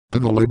The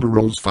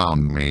liberals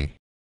found me.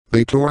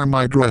 They tore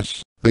my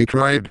dress. They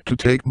tried to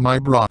take my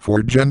bra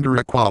for gender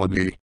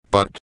equality,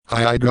 but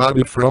I got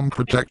it from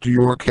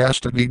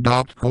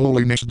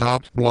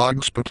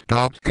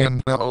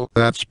protectyourchastity.holiness.blogspot.nl.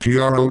 That's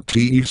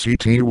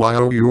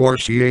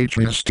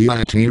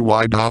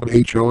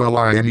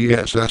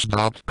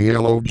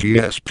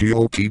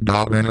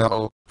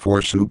protectyourchastity.holiness.blogspot.nl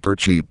for super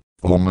cheap.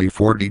 Only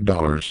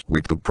 $40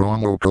 with the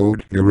promo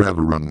code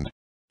Irreverend.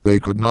 They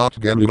could not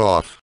get it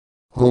off.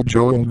 Oh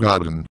Joel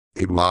Godin,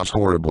 it was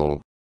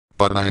horrible.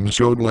 But I'm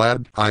so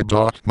glad I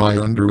bought my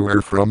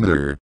underwear from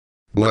there.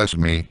 Bless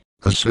me,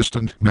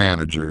 assistant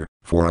manager,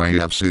 for I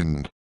have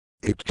sinned.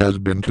 It has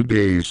been 2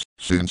 days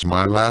since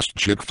my last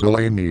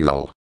Chick-fil-A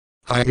meal.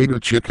 I ate a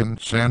chicken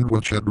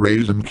sandwich at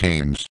Raisin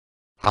Cane's.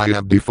 I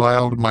have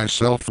defiled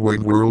myself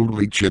with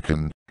worldly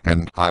chicken,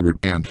 and I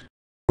repent.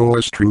 Oh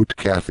Astrute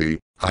Kathy,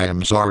 I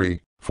am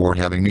sorry for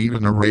having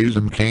eaten a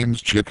Raisin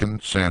Cane's chicken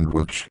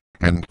sandwich,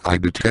 and I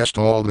detest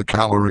all the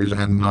calories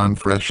and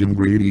non-fresh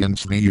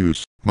ingredients they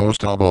use,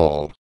 most of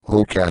all,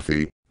 oh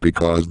Kathy,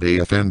 because they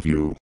offend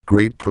you,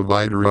 great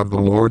provider of the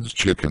Lord's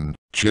chicken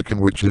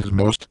which is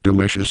most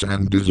delicious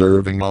and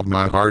deserving of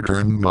my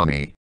hard-earned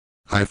money.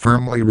 I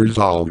firmly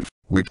resolve,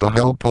 with the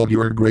help of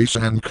your grace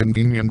and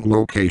convenient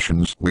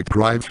locations with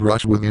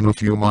drive-thrus within a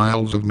few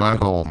miles of my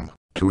home,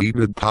 to eat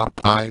at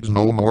Popeyes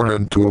no more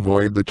and to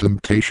avoid the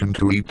temptation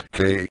to eat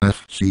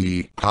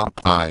KFC,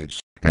 Popeyes,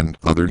 and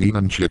other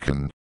heathen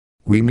chicken.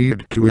 We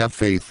need to have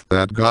faith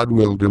that God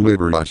will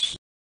deliver us.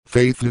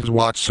 Faith is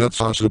what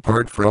sets us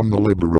apart from the liberals.